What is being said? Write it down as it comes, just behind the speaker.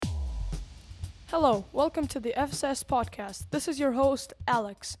Hello, welcome to the FSS podcast. This is your host,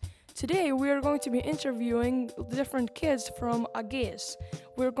 Alex. Today we are going to be interviewing different kids from AGs.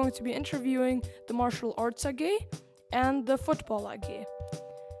 We're going to be interviewing the martial arts AG and the football AG.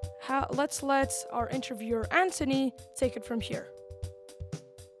 Let's let our interviewer Anthony take it from here.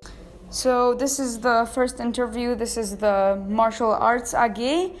 So this is the first interview. This is the martial arts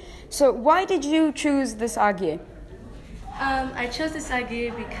AG. So why did you choose this AG? I chose this AG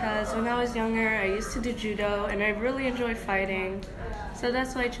because when I was younger, I used to do judo and I really enjoyed fighting. So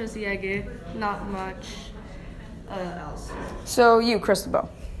that's why I chose the AG, not much else. So you, Cristobal.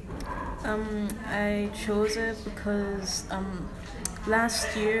 I chose it because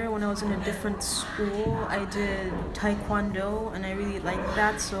last year when I was in a different school, I did taekwondo and I really liked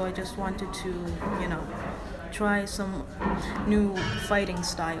that, so I just wanted to, try some new fighting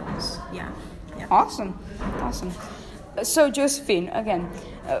styles. Yeah. Awesome. So Josephine, again,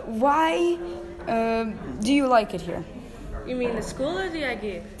 why do you like it here? You mean the school or the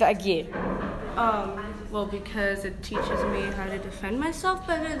AG? The AG. Well, because it teaches me how to defend myself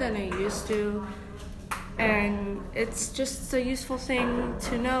better than I used to. And it's just a useful thing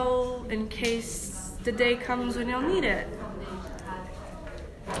to know in case the day comes when you'll need it.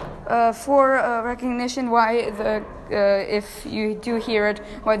 For recognition, why if you do hear it,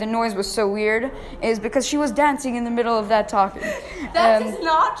 why the noise was so weird is because she was dancing in the middle of that talking. That is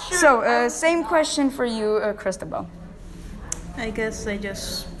not true. So, same question for you, Cristobal. I guess I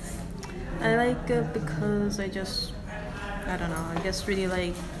like it because I really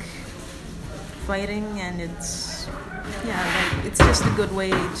like fighting, and it's just a good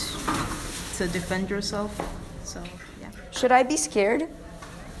way to defend yourself. So, yeah. Should I be scared?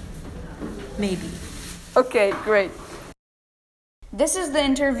 Maybe. Okay, great. This is the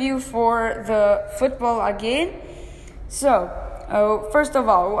interview for the football AG. So, first of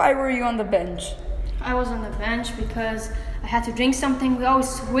all, why were you on the bench? I was on the bench because I had to drink something. We always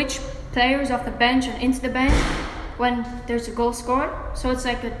switch players off the bench and into the bench when there's a goal scored. So it's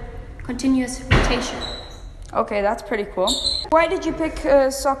like a continuous rotation. Okay, that's pretty cool. Why did you pick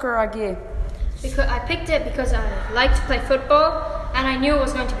soccer AG? Because I picked it because I like to play football and I knew it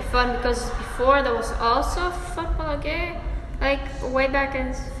was going to be fun because before there was also football AG, like way back in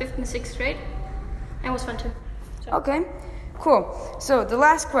 5th and 6th grade. And it was fun too. So. Okay, cool. So the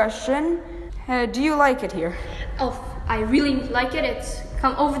last question, do you like it here? Oh, I really like it. It's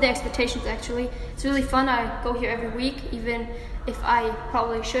come over the expectations actually. It's really fun. I go here every week, even if I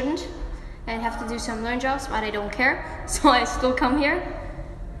probably shouldn't and have to do some learn jobs, but I don't care. So I still come here.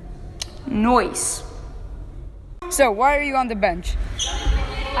 Nice. So why are you on the bench?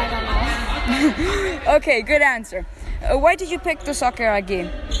 I don't know. Okay, good answer. Why did you pick the soccer AG?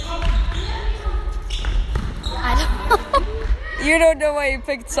 I don't know. You don't know why you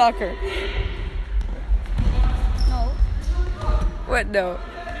picked soccer? No. What, no?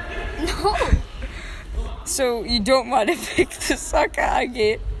 No. So you don't want to pick the soccer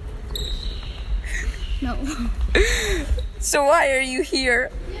AG? No. So why are you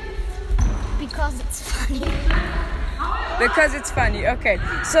here? Because it's funny. Because it's funny, okay.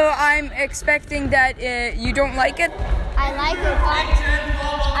 So I'm expecting that you don't like it? I like it, but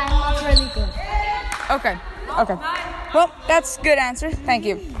I'm not really good. Okay. Well, that's a good answer. Thank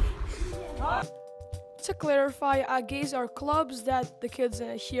you. To clarify, AGs are clubs that the kids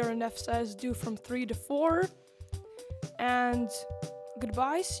here in FSS do from 3 to 4. And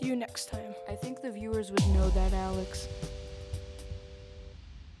goodbye, see you next time. I think the viewers would know that, Alex.